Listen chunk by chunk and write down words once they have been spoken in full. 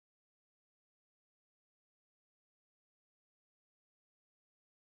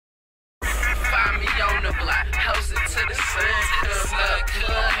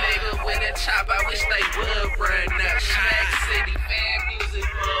chop, I wish they would run up. Shmack City, fan music,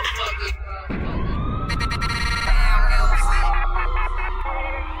 motherfucker.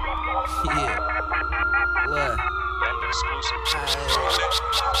 Yeah, look.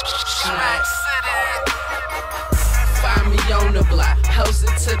 Shmack City. Find me on the block, posted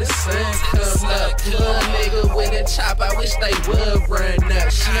to the sun come up. Little nigga with a chop, I wish they would run up.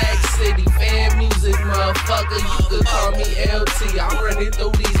 Shmack City, fan music, motherfucker. You could call me LT, I'm running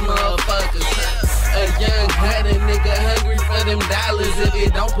through these motherfuckers. A young gunner, nigga, hungry for them dollars. If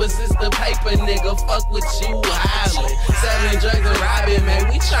it don't persist the paper, nigga, fuck what you hollering. Selling drugs and robbing, man,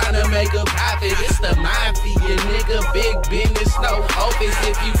 we tryna make a profit. It's the Mafia, nigga, big business, no office.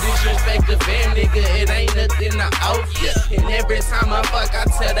 If you disrespect the fam, nigga, it ain't nothing to offer. And every time I fuck, I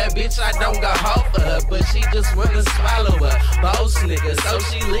tell that bitch I don't got hope for her, but she just wanna swallow her. Boss nigga, so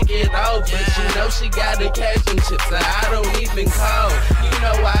she lick it off, but you know she gotta catch them chips, so I don't even call. You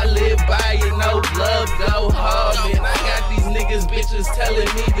know I live by it, no love go hard, man. I got these niggas bitches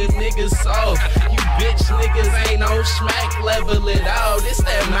telling me the niggas soft. You bitch niggas ain't on Shmack level at all. This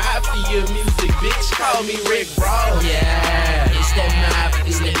that Mafia music, bitch, call me Rick Ross. Yeah, it's that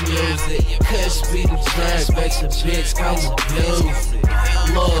Mafia music. Kush be the drug, bet your bitch come abuse it.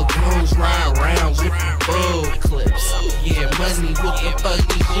 Lil' goons ride around with the bull clips. Yeah, money, what the fuck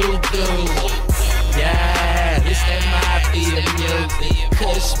is you doing? Yeah, this that Mafia music.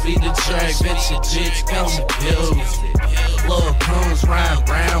 Kush be the drug, bet your bitch come abuse it. Lil' goons ride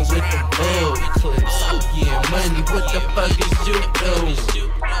around with the bull clips. Yeah, money, what the fuck is you doing?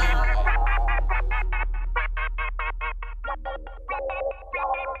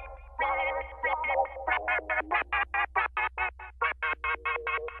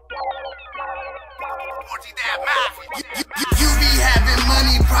 You be having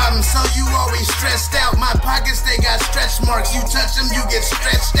money problems, so you always stressed out. My pockets, they got stretch marks. You touch them, you get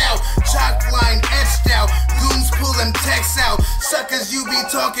stretched out. Chalk line etched out. Goons pull them texts out. Suckers, you be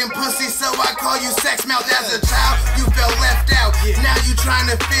talking pussy, so I call you sex mouth. As a child, you felt left out. Now you trying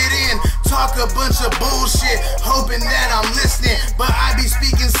to fit in. Talk a bunch of bullshit, hoping that I'm listening. But I be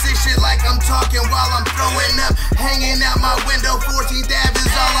speaking sick shit like I'm talking while I'm throwing up. Hanging out my window, 14th Ave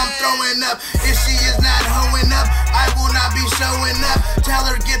is all I'm throwing up. If she is not hoeing up, I will not be showing up. Tell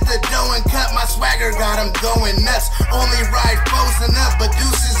her get the dough and cut. My swagger got him going nuts. Only ride posing up, but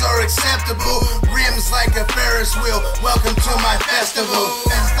deuces are acceptable. Rims like a Ferris wheel. Welcome to my festival.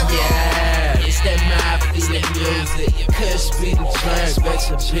 Yeah, it's that Mafia music. Kush be the drug, bet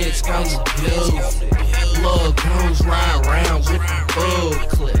your bitch come abuse it. Lil' goons ride around with the bull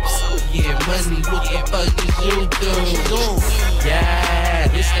clips. Yeah, money, what the fuck is you doing? Yeah,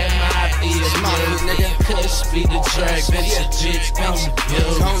 this that Mafia music. Kush be the drug, bet your bitch come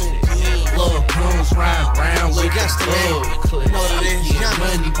abuse it. Lil' goons ride around with the bull clips. Yeah,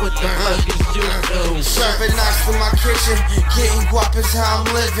 money, what the fuck is you doing? Serving nights from my kitchen, getting guap is how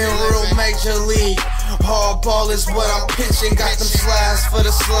I'm living, real major league. Hardball is what I'm pitching. Got them slides for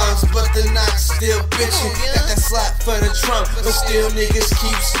the slums, but the knocks still bitching. Got that slap for the trunk, but still niggas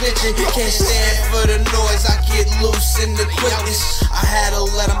keep snitching. Can't stand for the noise, I get loose in the quickness. I had to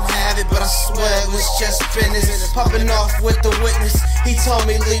let him have it, but I swear it was just business. Popping off with the witness, he told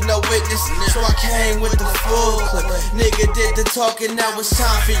me leave no witness, so I came with the full clip. Nigga did the talking, now it's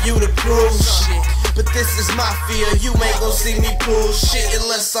time for you to prove shit. But this is Mafia, you ain't gon' see me pull shit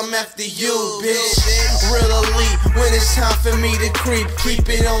unless I'm after you, bitch. Real elite, when it's time for me to creep, keep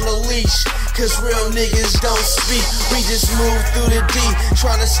it on the leash, cause real niggas don't speak. We just move through the D,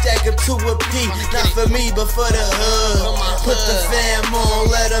 tryna stack up to a P. Not for me, but for the hood. Put the fam on,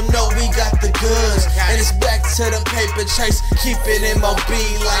 let them know we got the goods. And it's back to the paper chase, keep it MOB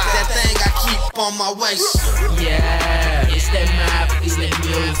like that thing I keep on my waist. Yeah, it's that Mafia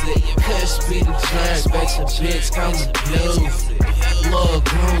music. Kush be the drug, bet your bitch come abuse it. Lil'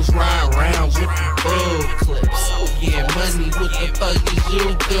 goons ride around with the bull clips. Yeah, money, what the fuck is you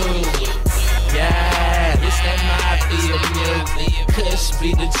doing? Yeah, it's that Mafia music. Kush be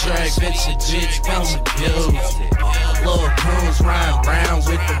the drug, bet your bitch come abuse it. Lil' goons ride around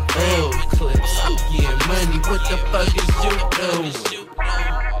with the bull clips. Yeah, money, what the fuck is you doing?